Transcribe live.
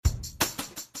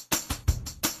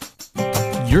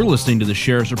You're listening to the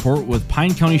Sheriff's Report with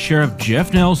Pine County Sheriff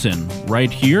Jeff Nelson, right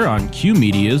here on Q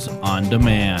Media's On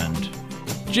Demand.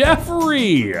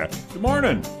 Jeffrey! Good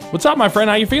morning. What's up, my friend?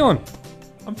 How you feeling?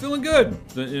 I'm feeling good.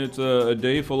 It's a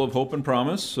day full of hope and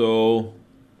promise, so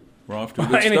we're off to a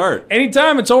good start.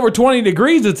 Anytime it's over 20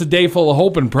 degrees, it's a day full of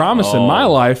hope and promise in my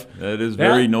life. That is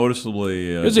very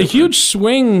noticeceably There's a huge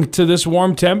swing to this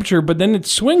warm temperature, but then it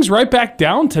swings right back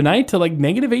down tonight to like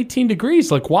negative 18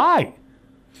 degrees. Like, why?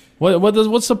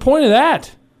 What's the point of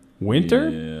that? Winter?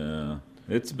 Yeah.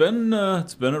 It's been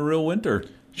a real winter.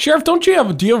 Sheriff, do you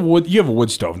have a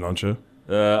wood stove, don't you?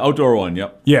 Outdoor one,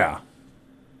 yep. Yeah.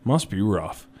 Must be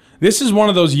rough. This is one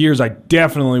of those years I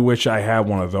definitely wish I had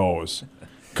one of those.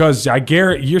 Because I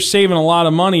guarantee you're saving a lot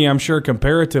of money, I'm sure,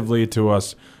 comparatively to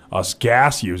us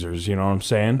gas users, you know what I'm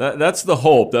saying? That's the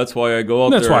hope. That's why I go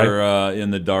out there in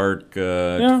the dark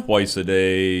twice a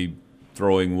day,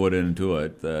 throwing wood into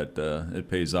it, that it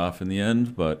pays off in the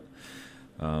end. But,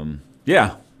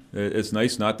 it's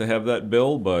nice not to have that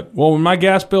bill, but... Well, my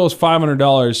gas bill is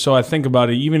 $500, so I think about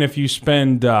it, even if you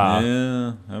spend...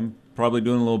 I'm probably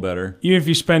doing a little better. Even if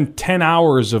you spend 10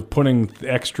 hours of putting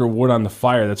extra wood on the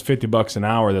fire, that's $50 an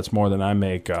hour. That's more than I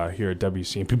make here at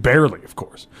WCMP. Barely, of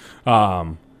course.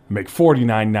 I make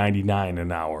 $49.99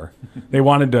 an hour. They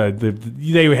wanted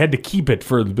they had to keep it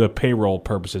for the payroll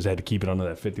purposes. They had to keep it under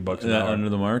that $50 an hour. Under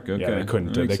the mark? Okay. Yeah, they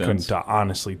couldn't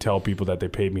honestly tell people that they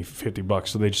paid me $50,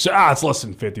 so they just said, it's less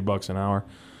than $50 an hour.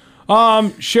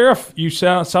 Sheriff, you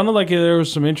sounded like there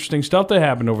was some interesting stuff that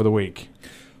happened over the week.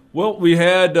 Well, we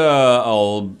had,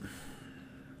 to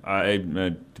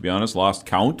be honest, lost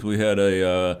count. We had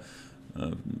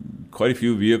quite a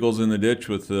few vehicles in the ditch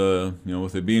with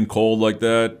it being cold like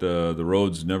that. The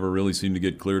roads never really seem to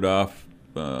get cleared off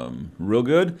real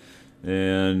good.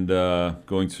 And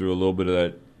going through a little bit of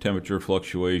that temperature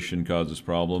fluctuation causes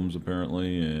problems,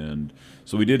 apparently. And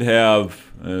so we did have,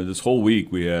 this whole week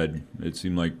it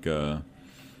seemed like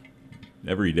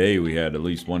every day we had at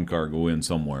least one car go in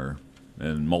somewhere.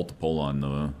 And multiple on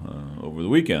the over the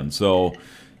weekend. So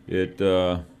it's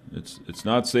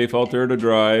not safe out there to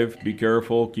drive. Be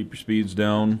careful. Keep your speeds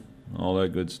down. All that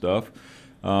good stuff.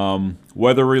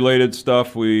 Weather-related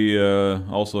stuff. We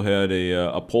also had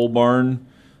a pole barn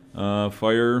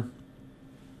fire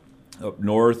up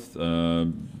north. I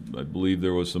believe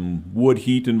there was some wood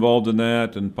heat involved in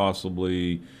that, and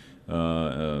possibly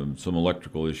some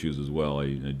electrical issues as well. I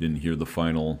didn't hear the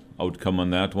final outcome on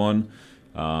that one.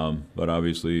 But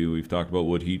obviously, we've talked about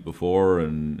wood heat before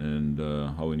and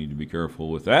how we need to be careful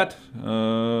with that.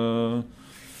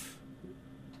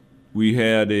 We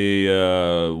had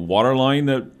a water line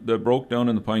that broke down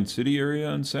in the Pine City area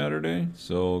on Saturday.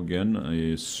 So again, I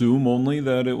assume only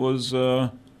that it was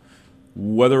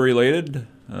weather-related.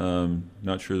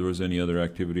 Not sure there was any other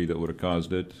activity that would have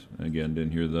caused it. Again,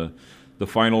 didn't hear the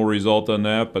final result on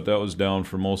that, but that was down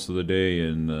for most of the day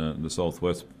in the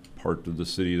southwest part of the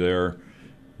city there.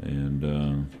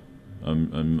 And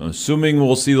I'm assuming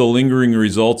we'll see the lingering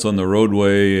results on the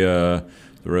roadway the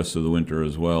rest of the winter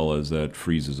as well, as that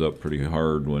freezes up pretty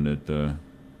hard when it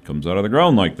comes out of the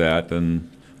ground like that, and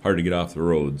hard to get off the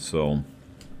road. So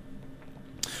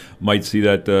might see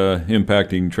that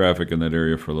impacting traffic in that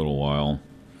area for a little while.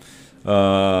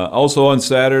 Also on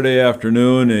Saturday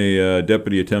afternoon, a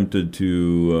deputy attempted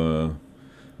to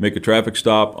make a traffic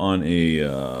stop on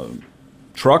a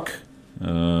truck.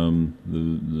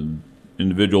 The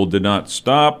individual did not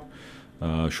stop.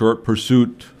 Short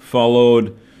pursuit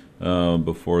followed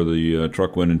before the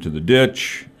truck went into the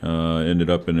ditch. Ended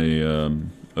up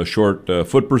in a short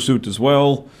foot pursuit as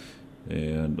well.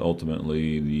 And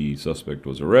ultimately, the suspect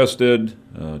was arrested.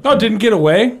 Didn't get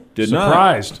away?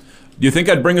 Surprised. Not. Do you think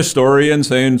I'd bring a story in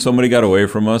saying somebody got away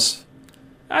from us?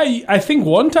 I think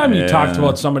one time you talked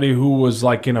about somebody who was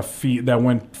like in a that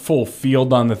went full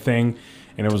field on the thing.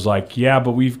 And it was like, yeah,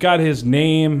 but we've got his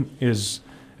name, his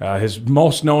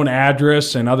most known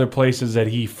address, and other places that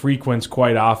he frequents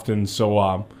quite often.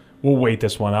 So we'll wait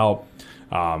this one out.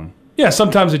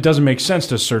 Sometimes it doesn't make sense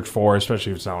to search for,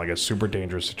 especially if it's not like a super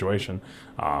dangerous situation.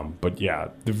 But yeah,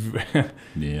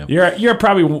 you're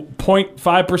probably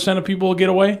 0.5% of people will get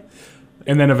away,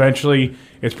 and then eventually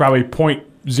it's probably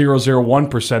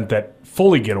 0.001% that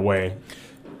fully get away.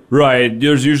 Right.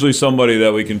 There's usually somebody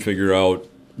that we can figure out.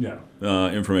 Yeah.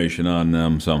 Information on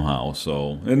them somehow.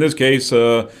 So in this case,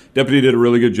 deputy did a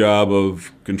really good job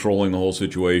of controlling the whole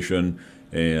situation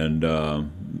and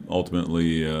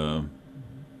ultimately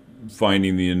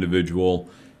finding the individual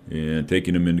and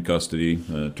taking him into custody.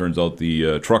 Turns out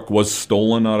the truck was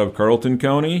stolen out of Carleton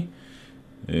County,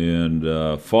 and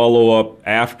follow up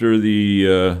after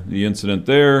the incident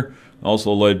there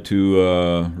Also led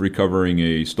to recovering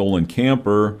a stolen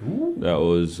camper that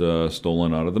was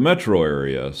stolen out of the metro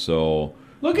area. So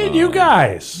Look at you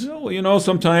guys.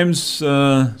 Sometimes.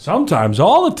 Sometimes,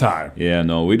 all the time. Yeah,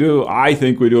 no, we do. I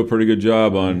think we do a pretty good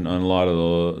job on a lot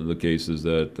of the cases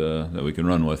that we can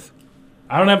run with.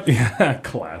 I don't have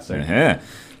classic.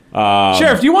 Uh-huh.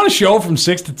 Sheriff, do you want a show from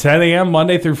 6 to 10 a.m.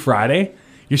 Monday through Friday?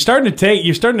 You're starting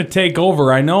to take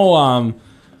over. I know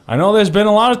there's been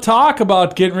a lot of talk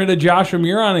about getting rid of Joshua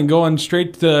Muron and going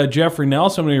straight to Jeffrey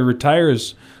Nelson when he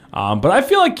retires. But I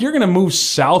feel like you're going to move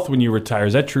south when you retire.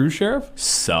 Is that true, Sheriff?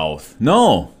 South?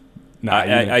 No.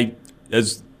 I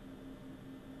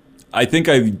think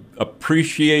I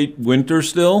appreciate winter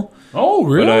still. Oh,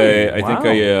 really? But I think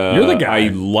you're the guy. I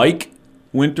like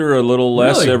winter a little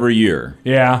less every year.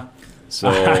 Yeah. So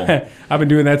I've been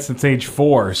doing that since age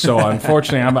 4. So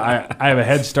unfortunately, I have a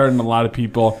head start on a lot of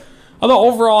people. Although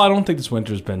overall, I don't think this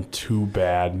winter's been too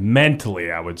bad mentally.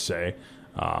 I would say,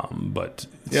 but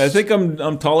yeah, I think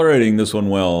I'm tolerating this one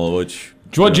well, which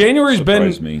January's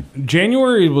been. Me.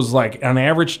 January was like on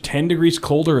average 10 degrees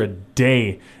colder a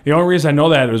day. The only reason I know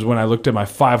that is when I looked at my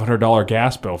 $500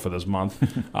 gas bill for this month.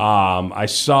 I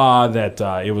saw that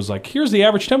it was like, here's the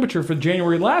average temperature for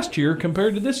January last year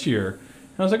compared to this year.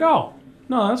 And I was like, oh,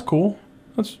 no, that's cool.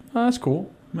 That's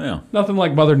cool. Yeah. Nothing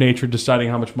like Mother Nature deciding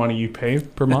how much money you pay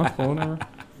per month or whatever.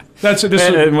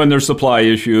 And when there's supply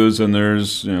issues and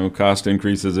there's cost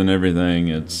increases and everything,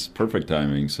 it's perfect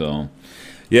timing. So,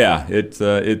 yeah,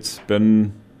 it's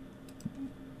been.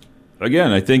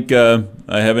 Again, I think I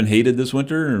haven't hated this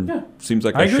winter. Yeah. Seems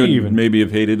like I should maybe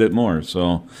have hated it more.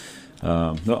 So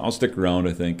I'll stick around,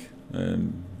 I think.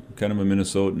 I'm kind of a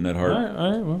Minnesotan at heart.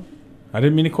 All right, well. I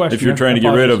didn't mean to question. If you're trying to get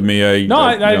rid of me, I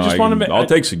just wanted to. I'll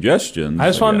take suggestions. I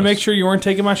just wanted to make sure you weren't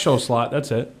taking my show slot.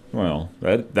 That's it. Well,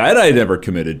 that I never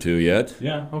committed to yet.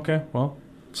 Yeah. Okay. Well.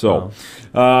 So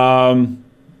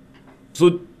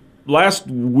last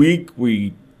week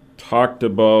we talked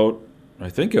about. I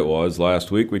think it was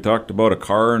last week we talked about a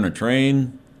car and a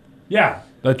train. Yeah,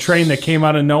 the train that came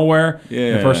out of nowhere.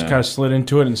 Yeah. The person kind of slid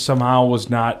into it and somehow was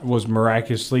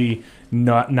miraculously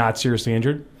not seriously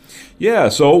injured. Yeah,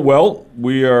 so,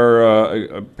 we are,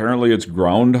 apparently it's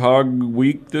Groundhog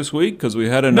Week this week because we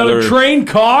had another train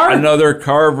car? Another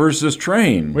car versus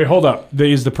train. Wait, hold up.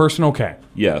 Is the person okay?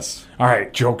 Yes. All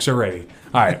right, jokes are ready.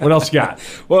 All right, what else you got?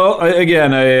 Well,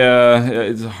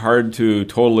 it's hard to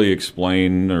totally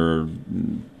explain or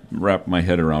wrap my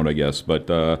head around, I guess. But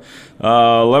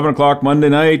 11 o'clock Monday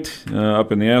night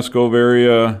up in the Ascove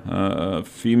area, a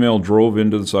female drove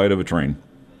into the side of a train.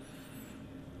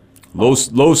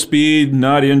 Low speed,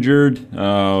 not injured.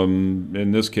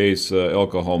 In this case,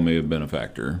 alcohol may have been a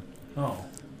factor. Oh.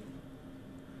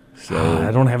 So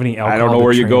I don't have any alcohol. I don't know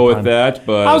where you go with that,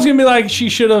 but I was gonna be like, she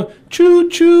should have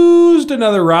choosed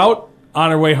another route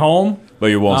on her way home. But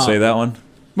you won't say that one.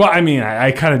 Well, I mean,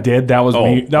 I kind of did. That was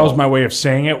me. That was my way of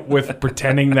saying it with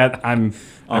pretending that I'm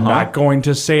not going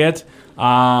to say it.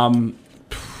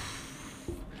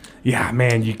 Yeah,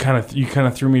 man, you kind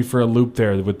of threw me for a loop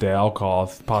there with the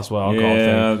possible alcohol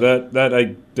thing. Yeah, that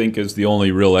I think is the only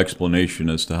real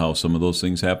explanation as to how some of those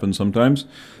things happen sometimes.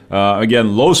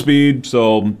 Again, low speed,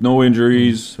 so no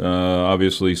injuries.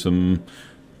 Obviously, some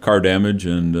car damage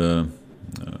and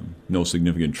no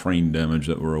significant train damage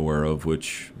that we're aware of,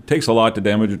 which takes a lot to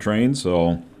damage a train,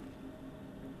 so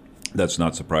that's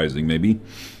not surprising, maybe.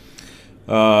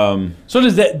 So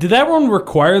did that one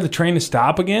require the train to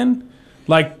stop again?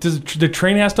 Like, does the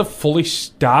train has to fully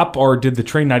stop, or did the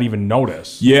train not even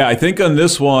notice? Yeah, I think on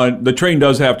this one, the train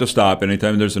does have to stop.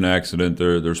 Anytime there's an accident,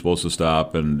 they're supposed to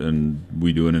stop, and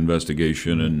we do an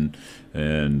investigation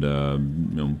and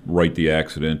write the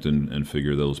accident and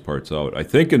figure those parts out. I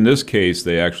think in this case,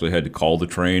 they actually had to call the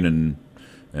train and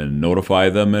notify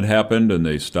them it happened, and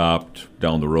they stopped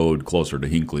down the road closer to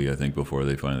Hinckley, I think, before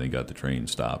they finally got the train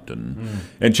stopped and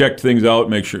checked things out,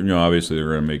 make sure, obviously they're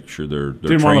going to make sure their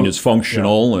train is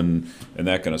functional and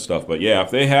that kind of stuff. But yeah,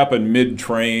 if they happen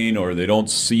mid-train or they don't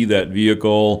see that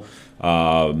vehicle,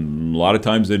 a lot of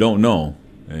times they don't know.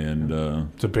 And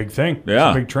it's a big thing. Yeah.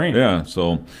 It's a big train. Yeah,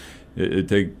 so it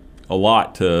take a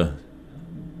lot to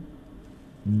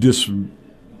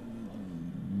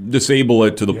disable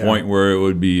it to the point where it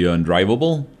would be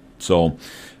undrivable. So,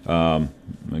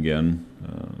 again,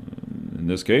 in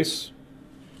this case,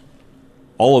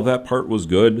 all of that part was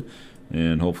good,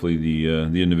 and hopefully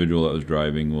the individual that was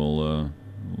driving will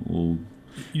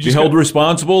be held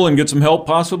responsible and get some help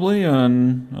possibly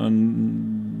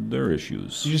on their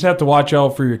issues. You just have to watch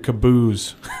out for your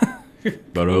caboose.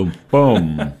 Boom.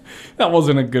 That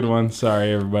wasn't a good one.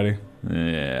 Sorry, everybody.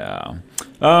 Yeah.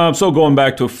 So going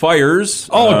back to fires.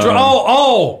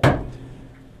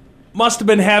 Must have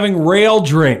been having rail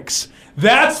drinks.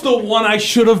 That's the one I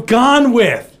should have gone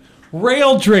with.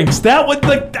 Rail drinks. That would,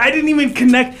 I didn't even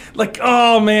connect.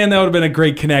 Oh man, that would have been a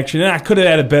great connection. And I could have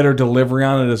had a better delivery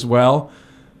on it as well.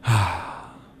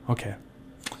 Okay.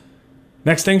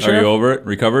 Next thing, Sheriff. Are you over it?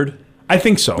 Recovered? I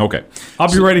think so. Okay.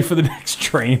 I'll be ready for the next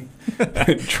train.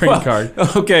 Card.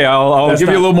 Okay, I'll give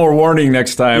you a little more warning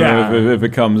next time if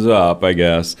it comes up, I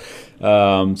guess.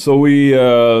 So we,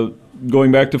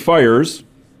 going back to fires,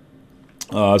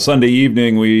 Sunday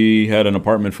evening we had an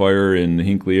apartment fire in the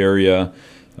Hinckley area.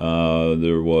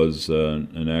 There was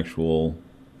an actual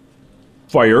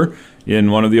fire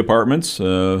in one of the apartments,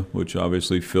 which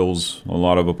obviously fills a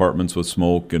lot of apartments with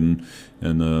smoke, and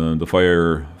the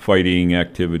firefighting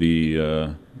activity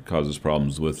causes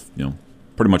problems with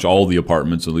pretty much all the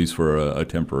apartments, at least for a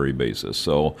temporary basis.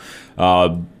 So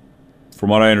from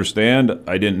what I understand,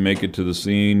 I didn't make it to the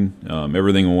scene.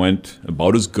 Everything went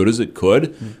about as good as it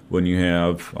could when you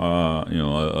have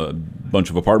a bunch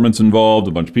of apartments involved,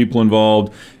 a bunch of people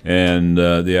involved, and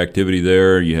the activity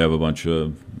there. You have a bunch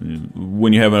of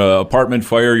when you have an apartment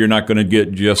fire, you're not going to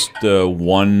get just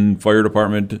one fire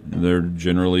department. They're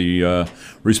generally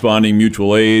responding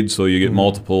mutual aid, so you get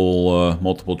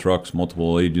multiple trucks,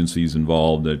 multiple agencies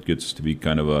involved. It gets to be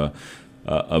kind of a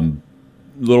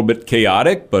little bit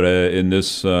chaotic, but in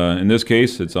this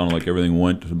case, it sounded like everything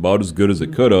went about as good as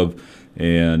it could have,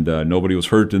 and nobody was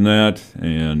hurt in that,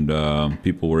 and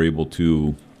people were able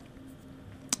to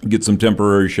get some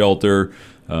temporary shelter.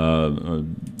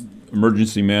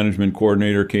 Emergency management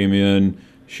coordinator came in.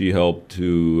 She helped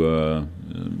to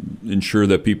ensure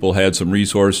that people had some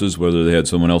resources, whether they had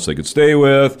someone else they could stay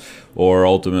with, or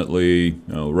ultimately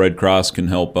Red Cross can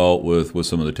help out with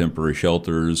some of the temporary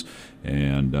shelters.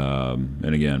 And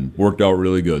again, worked out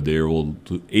really good. They were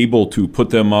able to put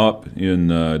them up in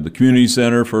the community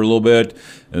center for a little bit,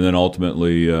 and then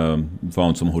ultimately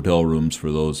found some hotel rooms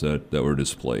for those that were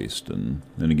displaced. And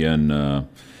again,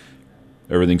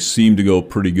 everything seemed to go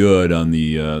pretty good on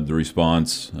the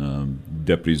response.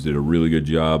 Deputies did a really good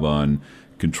job on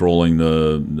controlling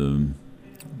the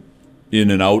in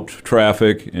and out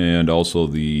traffic, and also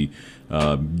the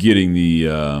getting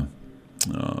the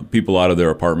people out of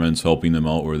their apartments, helping them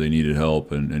out where they needed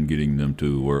help, and getting them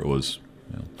to where it was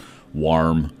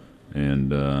warm and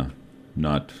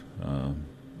not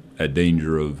at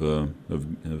danger of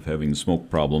having smoke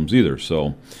problems either.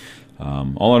 So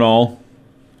all in all,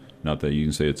 not that you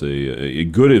can say it's a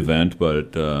good event,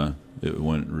 but it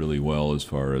went really well as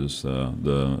far as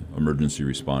the emergency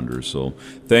responders. So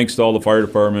thanks to all the fire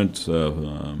departments,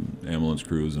 ambulance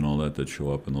crews, and all that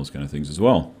show up and those kind of things as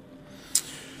well.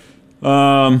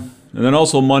 And then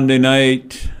also Monday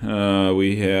night,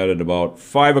 we had at about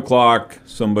 5 o'clock,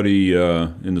 somebody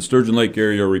in the Sturgeon Lake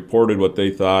area reported what they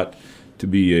thought to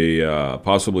be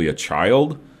possibly a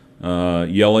child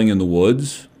yelling in the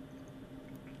woods.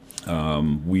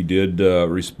 We did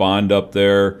respond up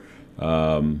there.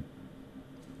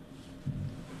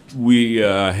 We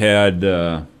had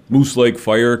Moose Lake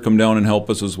Fire come down and help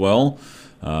us as well.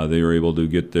 They were able to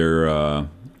get their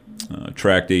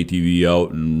tracked ATV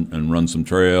out and run some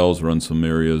trails, run some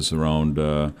areas around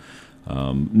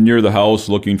near the house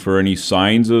looking for any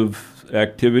signs of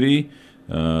activity.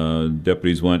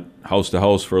 Deputies went house to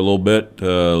house for a little bit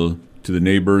to the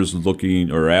neighbors,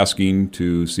 looking or asking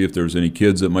to see if there was any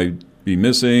kids that might be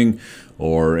missing,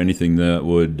 or anything that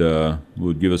would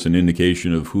give us an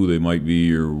indication of who they might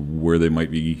be or where they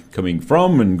might be coming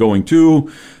from and going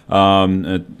to.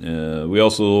 We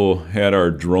also had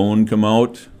our drone come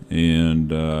out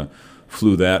and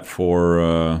flew that for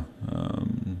a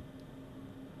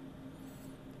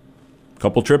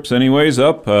couple trips anyways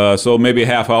up. So maybe a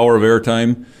half hour of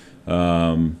airtime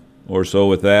or so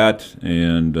with that,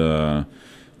 and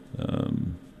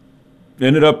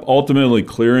ended up ultimately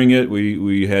clearing it.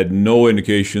 We had no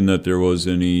indication that there was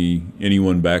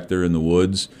anyone back there in the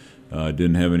woods.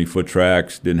 Didn't have any foot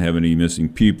tracks, didn't have any missing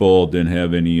people, didn't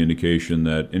have any indication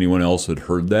that anyone else had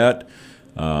heard that.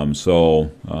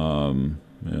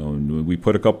 We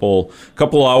put a couple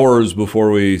hours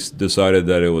before we decided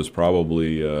that it was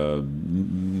probably,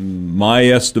 my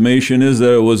estimation is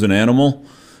that it was an animal,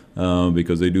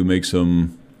 because they do make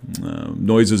some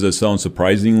noises that sound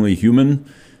surprisingly human.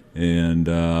 And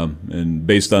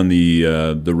based on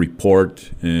the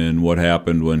report and what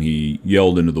happened when he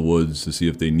yelled into the woods to see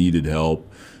if they needed help,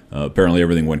 apparently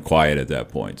everything went quiet at that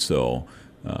point. So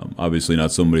obviously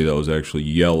not somebody that was actually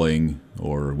yelling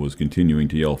or was continuing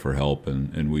to yell for help.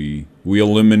 And we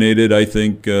eliminated, I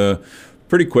think,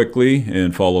 pretty quickly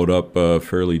and followed up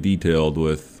fairly detailed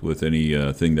with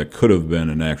any thing that could have been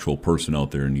an actual person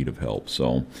out there in need of help.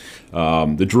 So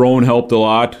the drone helped a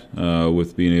lot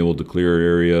with being able to clear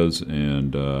areas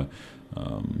and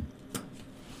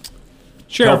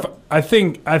Sheriff, I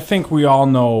think we all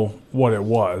know what it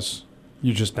was.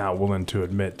 You're just not willing to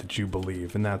admit that you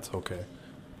believe, and that's okay.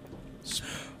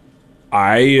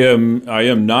 I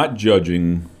am not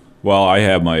judging. Well, I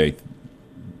have my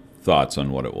thoughts on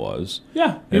what it was.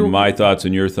 Yeah, and my thoughts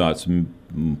and your thoughts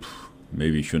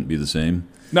maybe shouldn't be the same.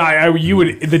 No, you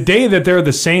would. The day that they're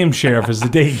the same, Sheriff, is the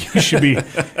day you should be.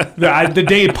 The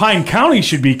day Pine County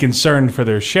should be concerned for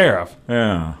their sheriff.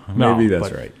 Yeah, maybe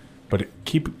that's right. But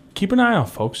keep an eye out,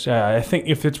 folks. I think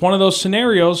if it's one of those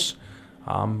scenarios,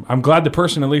 I'm glad the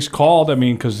person at least called. I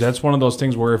mean, because that's one of those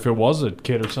things where if it was a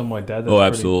kid or something like that. That's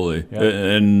absolutely. Pretty,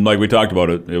 yeah. And like we talked about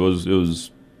it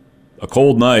was a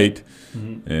cold night,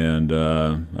 and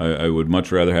I would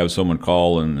much rather have someone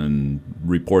call and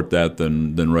report that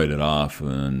than write it off.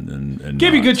 And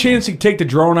give you a good chance to take the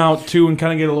drone out too and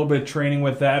kind of get a little bit of training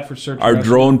with that for search. Our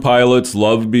drone pilots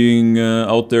love being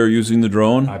out there using the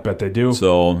drone. I bet they do.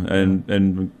 So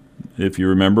and if you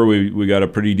remember, we got a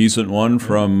pretty decent one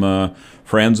from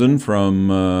Franzen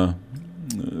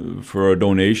for a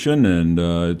donation, and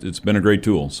it's been a great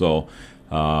tool. So.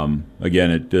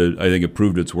 Again, I think it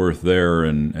proved its worth there,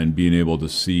 and being able to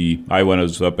see. I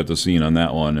was up at the scene on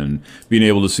that one, and being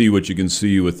able to see what you can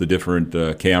see with the different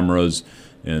cameras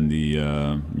and the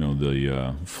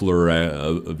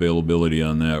FLIR availability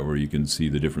on that, where you can see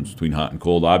the difference between hot and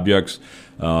cold objects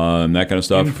and that kind of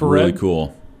stuff. Infrared. Really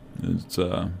cool. It's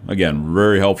again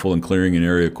very helpful in clearing an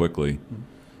area quickly.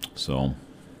 So.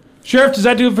 Sheriff, does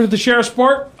that do it for the Sheriff's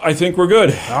Report? I think we're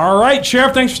good. All right,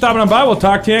 Sheriff, thanks for stopping on by. We'll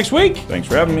talk to you next week. Thanks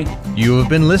for having me. You have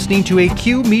been listening to a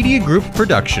Q Media Group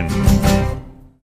production.